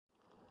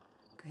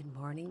Good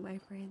morning, my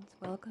friends.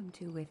 Welcome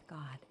to With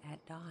God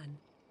at Dawn.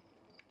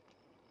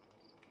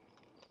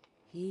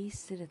 He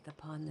sitteth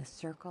upon the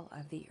circle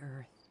of the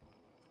earth.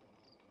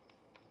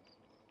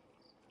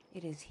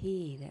 It is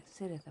he that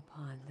sitteth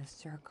upon the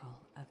circle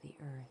of the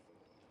earth,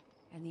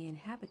 and the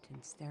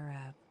inhabitants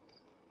thereof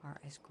are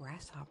as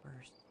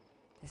grasshoppers,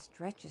 that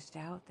stretcheth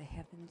out the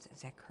heavens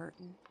as a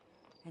curtain,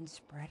 and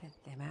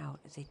spreadeth them out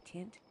as a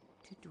tent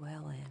to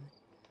dwell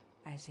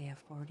in. Isaiah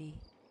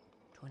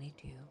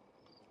 40:22.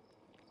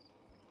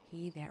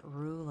 He that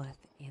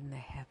ruleth in the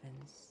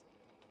heavens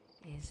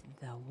is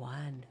the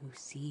one who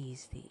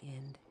sees the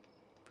end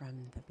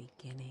from the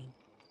beginning,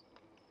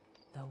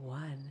 the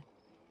one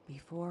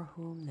before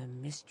whom the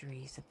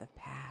mysteries of the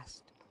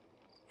past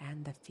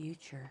and the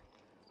future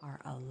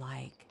are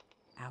alike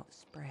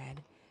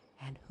outspread,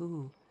 and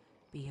who,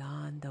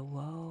 beyond the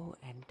woe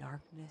and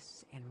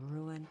darkness and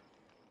ruin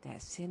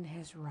that sin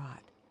has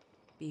wrought,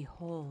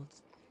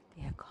 beholds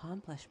the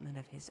accomplishment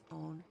of his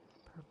own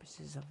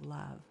purposes of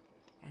love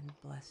and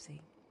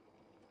blessing.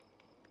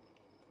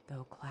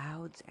 Though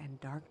clouds and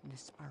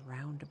darkness are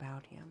round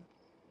about him,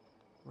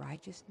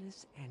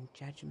 righteousness and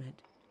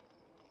judgment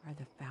are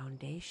the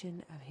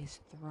foundation of his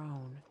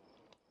throne.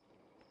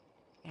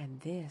 And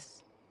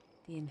this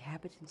the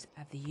inhabitants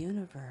of the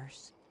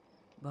universe,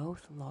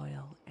 both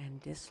loyal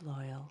and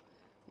disloyal,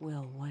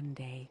 will one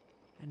day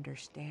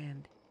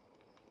understand.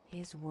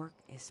 His work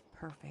is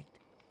perfect,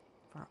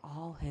 for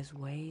all his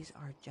ways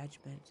are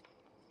judgment.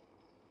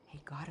 A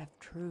God of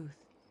truth,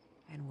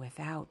 and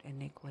without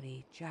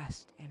iniquity,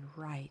 just and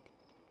right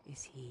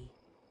is he.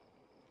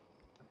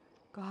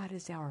 God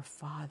is our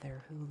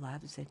Father who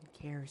loves and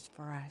cares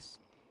for us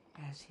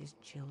as his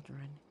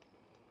children.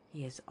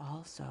 He is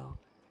also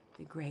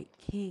the great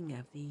King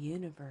of the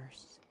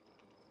universe.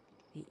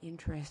 The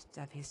interests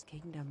of his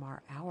kingdom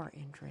are our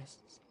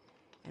interests,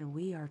 and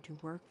we are to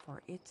work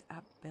for its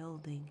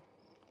upbuilding.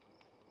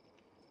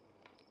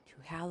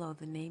 To hallow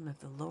the name of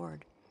the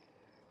Lord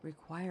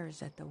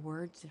requires that the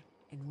words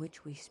in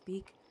which we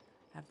speak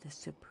of the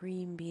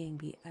Supreme Being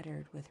be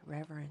uttered with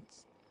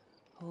reverence.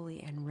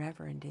 Holy and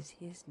reverend is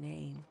his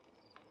name.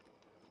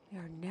 We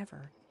are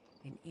never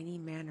in any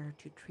manner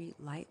to treat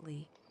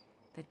lightly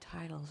the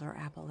titles or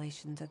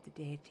appellations of the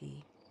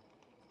deity.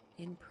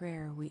 In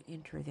prayer we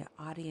enter the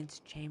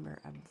audience chamber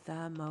of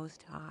the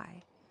Most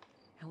High,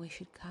 and we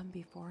should come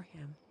before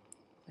him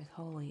with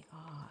holy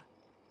awe.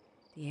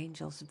 The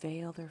angels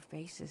veil their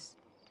faces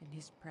in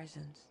his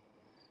presence.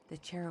 The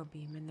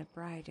cherubim and the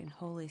bright and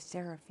holy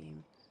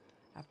seraphim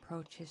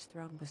approach his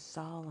throne with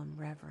solemn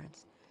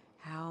reverence.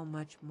 How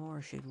much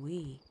more should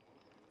we,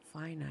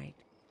 finite,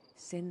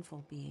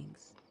 sinful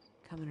beings,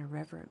 come in a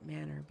reverent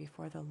manner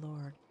before the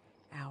Lord,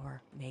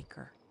 our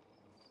Maker?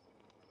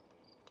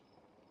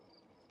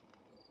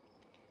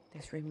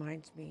 This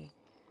reminds me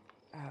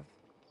of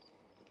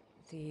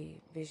the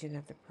vision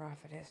of the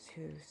prophetess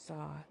who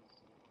saw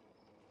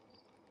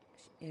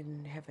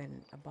in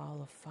heaven a ball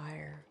of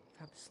fire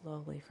come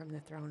slowly from the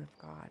throne of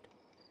God,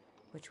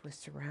 which was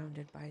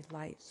surrounded by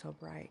light so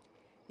bright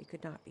it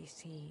could not be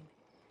seen.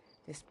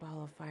 This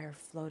ball of fire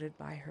floated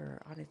by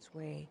her on its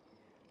way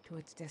to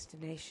its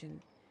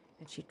destination,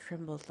 and she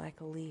trembled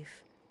like a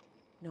leaf,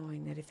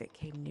 knowing that if it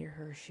came near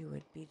her, she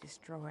would be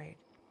destroyed.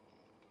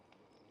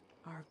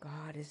 Our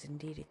God is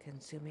indeed a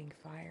consuming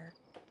fire.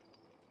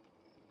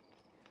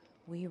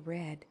 We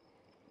read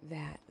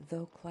that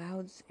though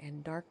clouds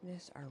and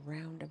darkness are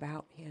round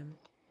about him,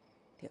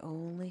 the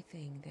only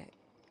thing that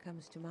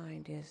comes to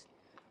mind is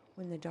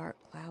when the dark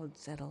cloud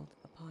settled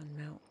upon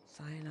Mount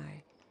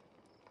Sinai,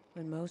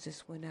 when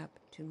Moses went up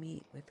to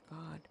meet with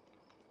God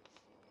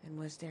and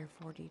was there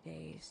 40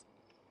 days.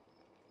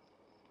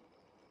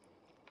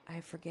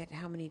 I forget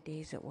how many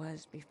days it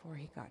was before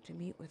he got to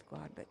meet with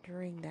God, but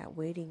during that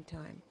waiting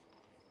time,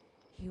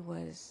 he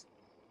was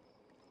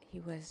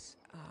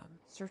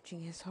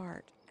searching his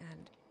heart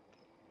and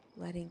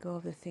letting go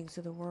of the things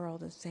of the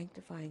world and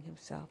sanctifying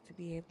himself to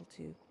be able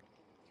to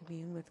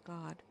commune with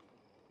God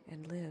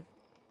and live.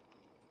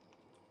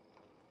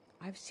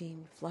 I've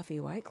seen fluffy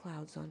white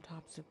clouds on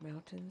tops of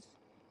mountains,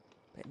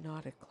 but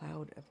not a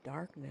cloud of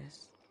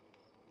darkness.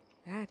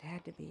 That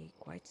had to be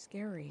quite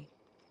scary.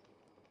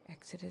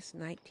 Exodus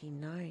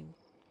 19:9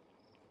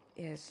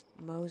 is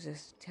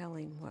Moses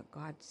telling what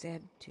God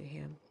said to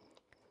him.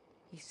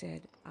 He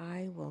said,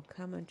 I will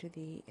come unto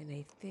thee in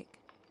a thick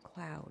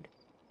cloud.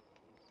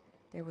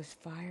 There was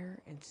fire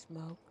and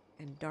smoke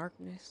and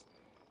darkness,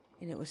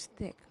 and it was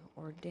thick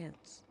or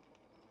dense.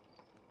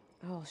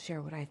 I'll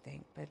share what I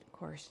think, but of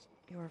course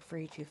you are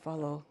free to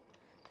follow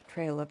the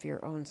trail of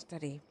your own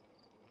study.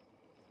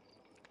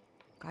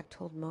 God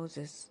told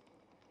Moses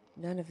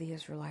none of the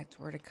Israelites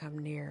were to come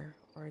near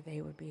or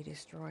they would be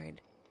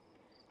destroyed.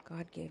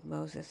 God gave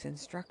Moses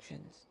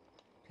instructions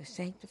to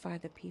sanctify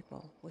the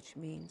people, which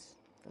means,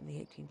 from the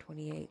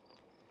 1828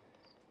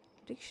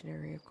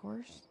 dictionary, of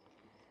course,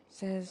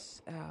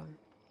 says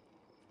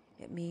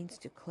it means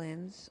to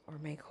cleanse or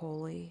make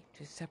holy,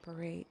 to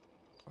separate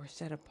or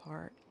set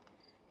apart,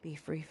 be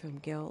free from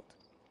guilt.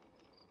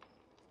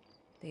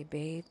 They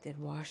bathed and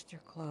washed their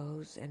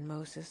clothes, and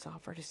Moses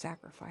offered a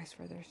sacrifice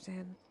for their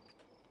sin.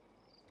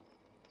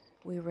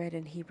 We read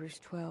in Hebrews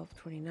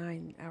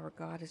 12:29, our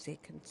God is a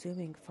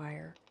consuming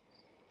fire.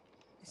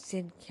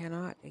 Sin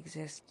cannot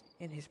exist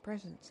in his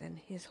presence, and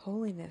his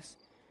holiness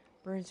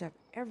burns up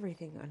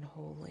everything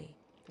unholy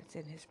that's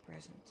in his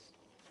presence.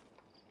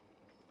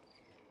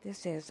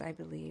 This is, I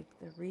believe,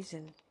 the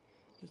reason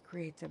he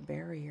creates a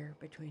barrier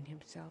between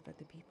himself and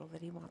the people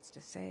that he wants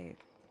to save.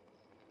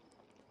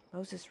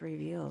 Moses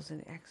reveals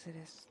in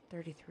Exodus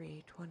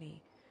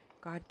 33:20,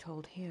 God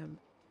told him,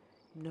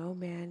 "No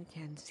man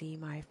can see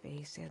my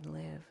face and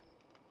live."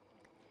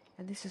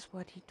 And this is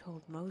what he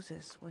told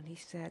Moses when he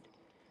said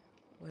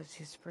was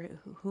his friend,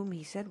 whom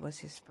he said was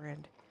his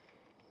friend,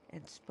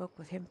 and spoke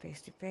with him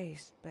face to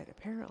face. But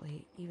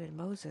apparently, even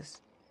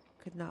Moses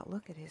could not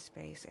look at his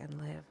face and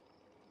live.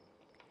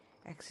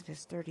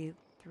 Exodus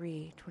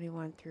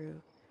 33:21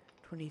 through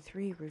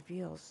 23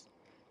 reveals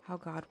how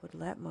God would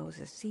let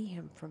Moses see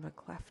him from a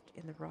cleft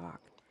in the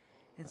rock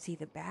and see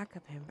the back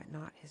of him, but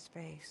not his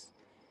face.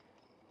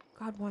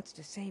 God wants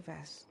to save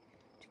us,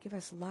 to give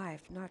us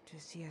life, not to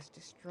see us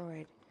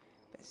destroyed,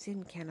 but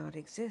sin cannot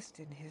exist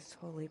in his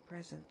holy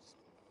presence.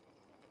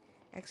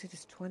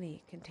 Exodus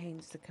 20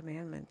 contains the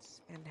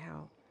commandments and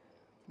how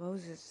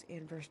Moses,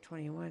 in verse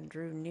 21,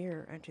 drew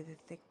near unto the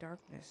thick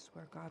darkness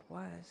where God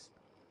was.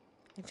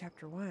 In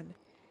chapter 1,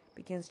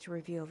 begins to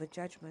reveal the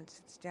judgments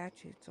and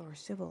statutes or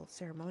civil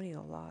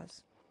ceremonial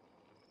laws.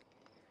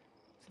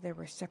 So there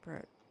were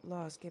separate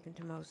laws given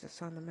to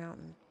Moses on the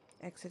mountain.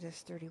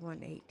 Exodus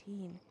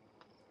 31:18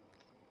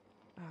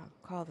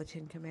 call the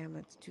Ten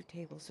Commandments 2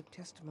 tables of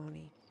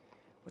testimony,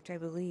 which I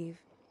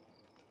believe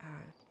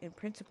in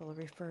principle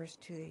refers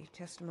to the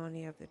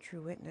testimony of the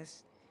true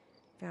witness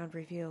found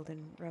revealed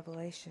in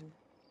Revelation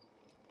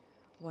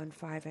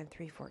 1:5 and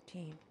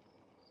 3:14.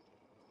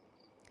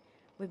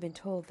 We've been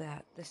told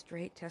that the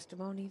straight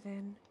testimony,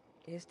 then,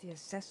 is the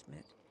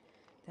assessment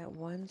that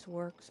one's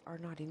works are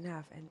not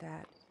enough and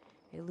that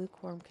a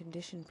lukewarm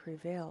condition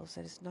prevails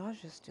that is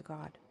nauseous to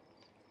God.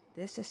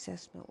 This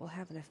assessment will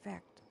have an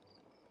effect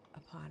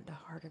upon the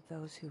heart of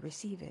those who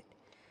receive it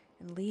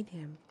and lead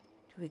him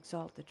to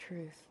exalt the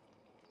truth.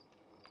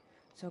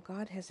 So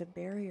God has a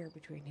barrier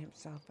between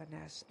himself and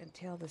us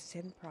until the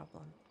sin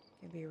problem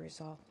can be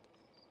resolved.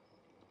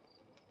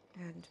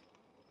 And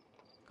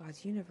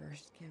God's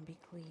universe can be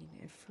clean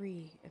and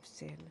free of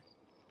sin.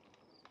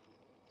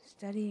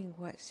 Studying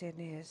what sin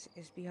is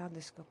beyond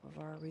the scope of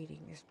our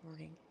reading this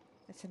morning.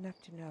 It's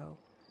enough to know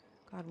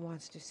God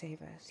wants to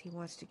save us. He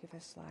wants to give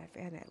us life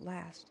and at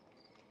last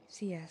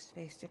see us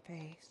face to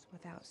face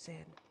without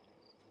sin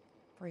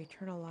for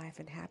eternal life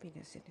and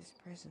happiness in his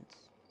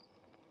presence.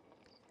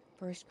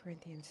 1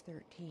 Corinthians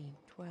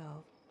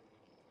 13:12,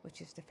 which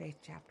is the faith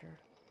chapter,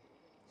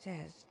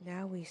 says,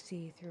 "Now we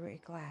see through a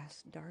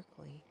glass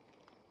darkly,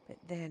 but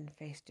then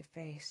face to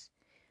face."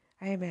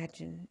 I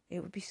imagine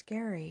it would be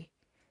scary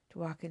to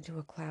walk into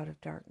a cloud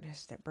of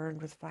darkness that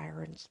burned with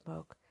fire and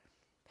smoke.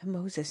 And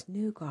Moses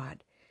knew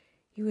God.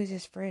 He was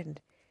his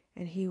friend,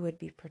 and he would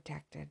be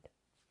protected.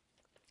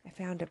 I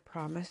found a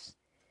promise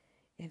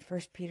in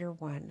 1 Peter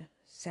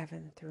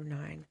 1:7 through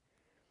 9,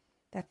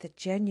 that the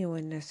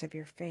genuineness of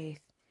your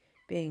faith,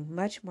 being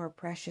much more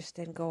precious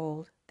than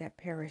gold that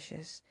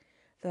perishes,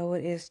 though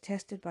it is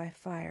tested by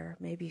fire,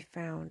 may be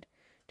found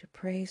to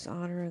praise,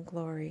 honor, and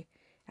glory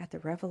at the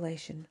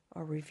revelation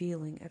or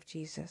revealing of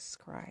Jesus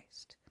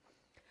Christ,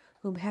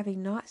 whom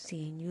having not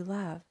seen you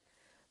love,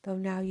 though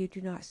now you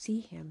do not see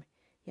him,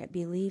 yet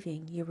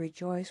believing you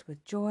rejoice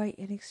with joy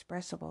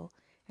inexpressible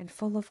and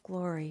full of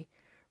glory,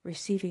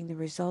 receiving the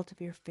result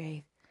of your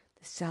faith,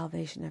 the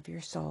salvation of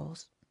your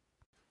souls.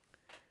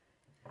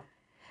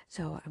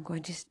 So I'm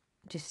going to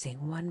just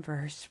sing one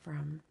verse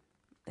from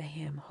the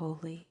hymn,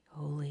 Holy,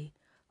 Holy,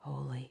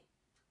 Holy.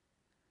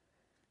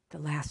 The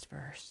last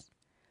verse.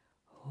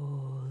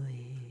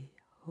 Holy,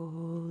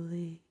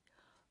 holy,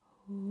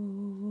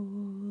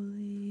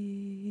 holy,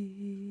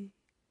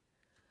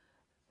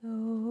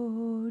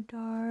 though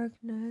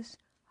darkness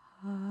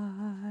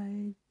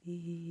hide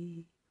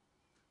thee,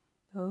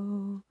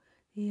 though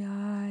the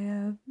eye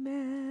of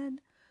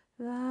man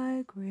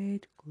thy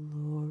great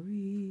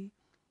glory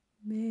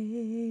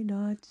may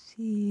not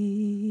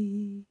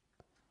see,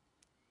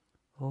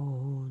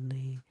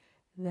 only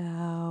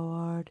thou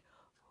art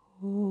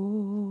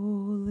holy,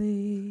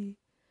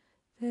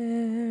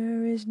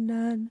 there is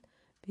none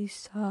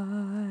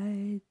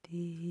beside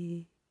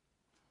thee,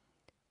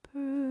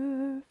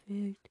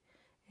 perfect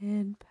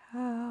in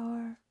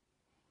power,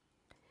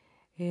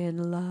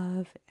 in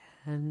love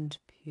and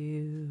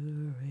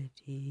purity.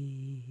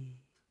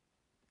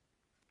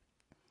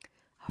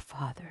 Our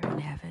Father in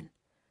heaven,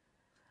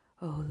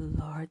 O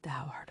Lord,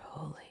 thou art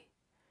holy,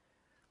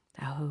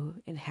 thou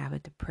who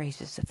inhabit the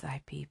praises of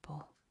thy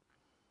people,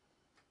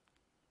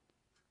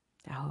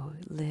 thou who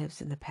lives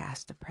in the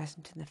past, the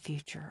present, and the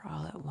future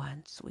all at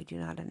once. We do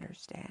not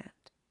understand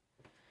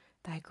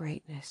thy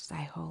greatness,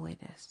 thy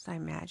holiness, thy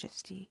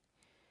majesty,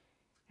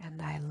 and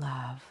thy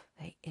love,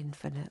 thy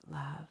infinite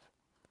love.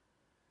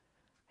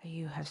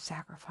 You have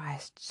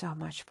sacrificed so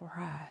much for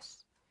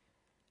us,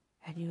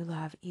 and you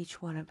love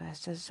each one of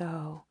us as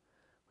though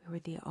we were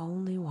the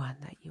only one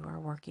that you are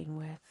working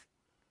with.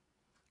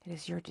 It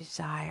is your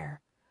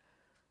desire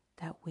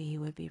that we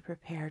would be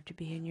prepared to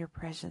be in your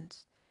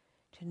presence,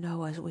 to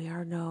know as we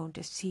are known,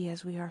 to see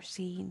as we are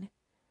seen,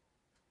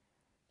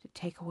 to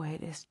take away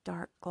this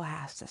dark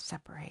glass that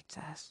separates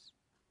us.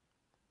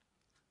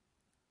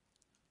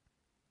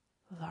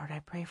 Lord,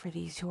 I pray for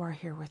these who are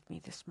here with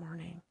me this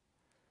morning.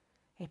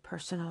 A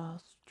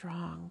personal,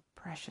 strong,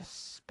 precious,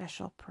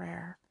 special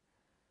prayer.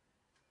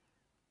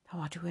 I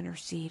want to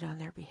intercede on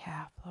their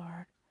behalf,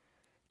 Lord.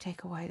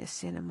 Take away the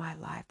sin in my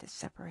life that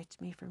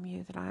separates me from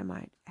you, that I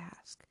might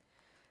ask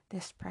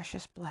this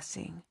precious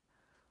blessing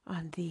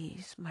on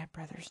these, my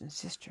brothers and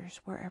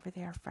sisters, wherever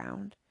they are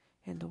found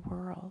in the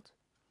world.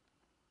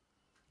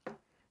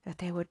 That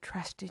they would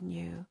trust in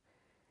you,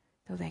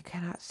 though they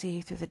cannot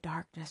see through the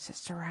darkness that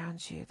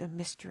surrounds you, the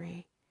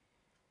mystery,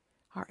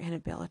 our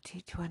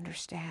inability to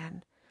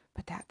understand,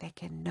 but that they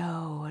can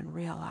know and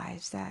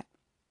realize that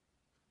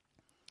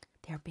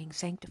they're being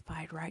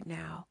sanctified right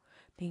now,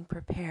 being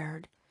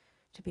prepared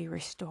to be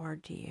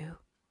restored to you.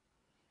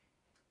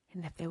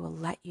 And if they will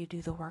let you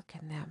do the work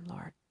in them,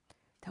 Lord,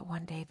 that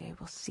one day they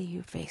will see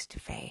you face to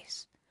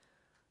face.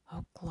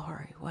 Oh,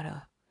 glory, what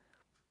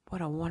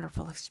a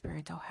wonderful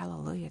experience. Oh,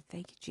 hallelujah.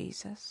 Thank you,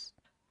 Jesus.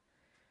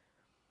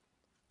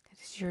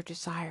 It is your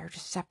desire to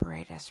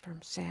separate us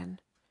from sin.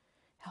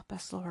 Help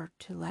us, Lord,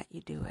 to let you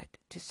do it,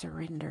 to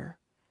surrender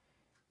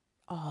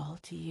all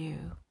to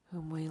you,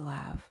 whom we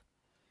love.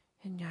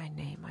 In thy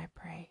name I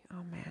pray.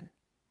 Amen.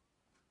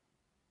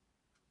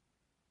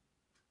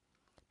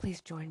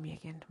 Please join me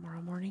again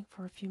tomorrow morning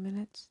for a few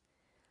minutes.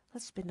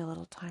 Let's spend a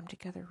little time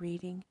together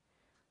reading,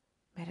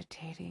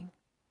 meditating,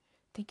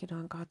 thinking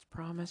on God's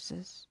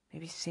promises,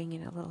 maybe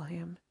singing a little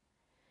hymn,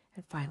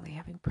 and finally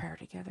having prayer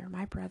together.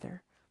 My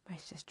brother, my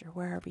sister,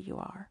 wherever you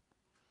are,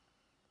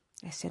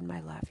 I send my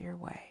love your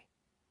way.